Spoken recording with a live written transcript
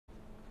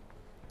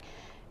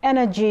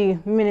Energy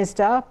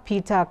Minister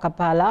Peter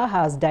Kapala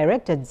has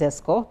directed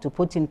Zesco to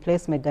put in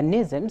place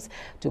mechanisms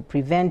to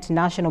prevent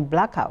national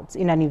blackouts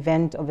in an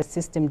event of a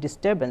system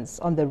disturbance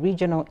on the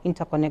regional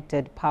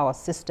interconnected power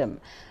system.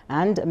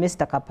 And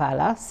Mr.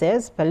 Kapala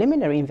says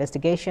preliminary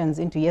investigations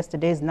into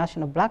yesterday's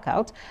national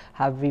blackout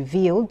have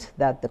revealed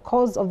that the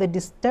cause of the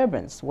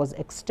disturbance was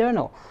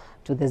external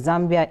to the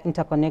Zambia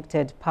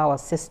interconnected power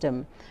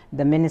system.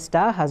 The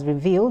minister has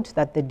revealed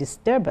that the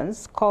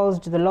disturbance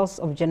caused the loss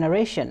of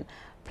generation,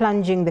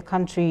 plunging the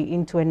country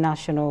into a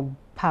national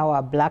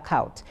power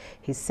blackout.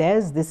 He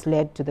says this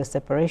led to the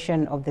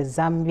separation of the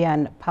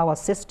Zambian power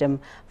system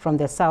from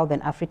the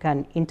Southern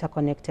African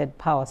interconnected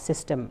power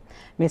system.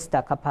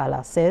 Mr.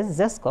 Kapala says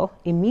Zesco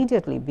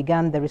immediately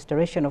began the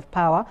restoration of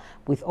power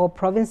with all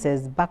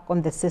provinces back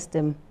on the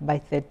system by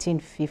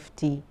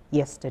 1350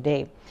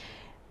 yesterday.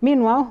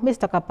 Meanwhile,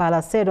 Mr.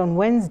 Kapala said on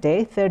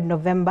Wednesday, 3rd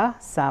November,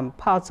 some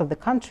parts of the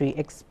country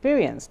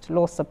experienced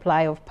low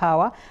supply of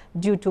power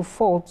due to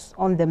faults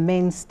on the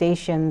main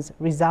stations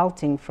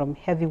resulting from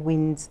heavy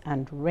winds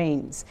and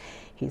rains.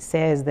 He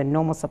says the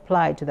normal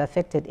supply to the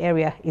affected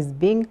area is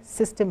being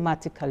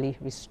systematically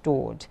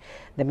restored.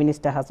 The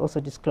minister has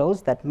also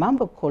disclosed that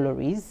Mambo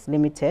Collieries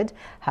Limited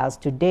has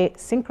today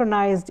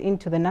synchronized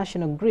into the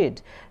national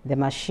grid the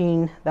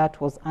machine that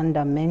was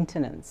under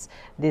maintenance.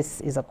 This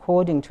is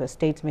according to a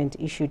statement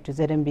issued to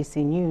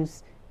ZNBC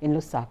News in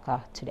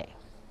Lusaka today.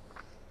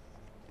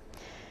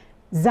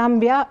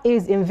 Zambia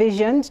is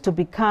envisioned to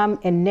become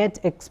a net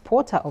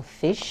exporter of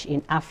fish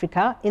in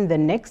Africa in the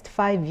next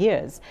 5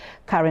 years.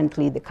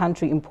 Currently, the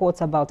country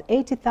imports about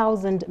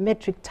 80,000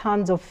 metric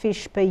tons of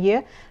fish per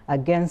year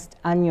against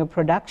annual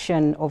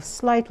production of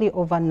slightly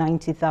over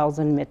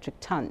 90,000 metric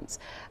tons.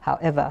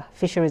 However,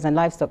 Fisheries and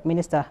Livestock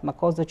Minister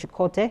Makozo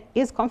Chikote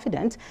is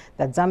confident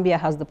that Zambia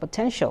has the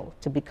potential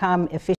to become a fish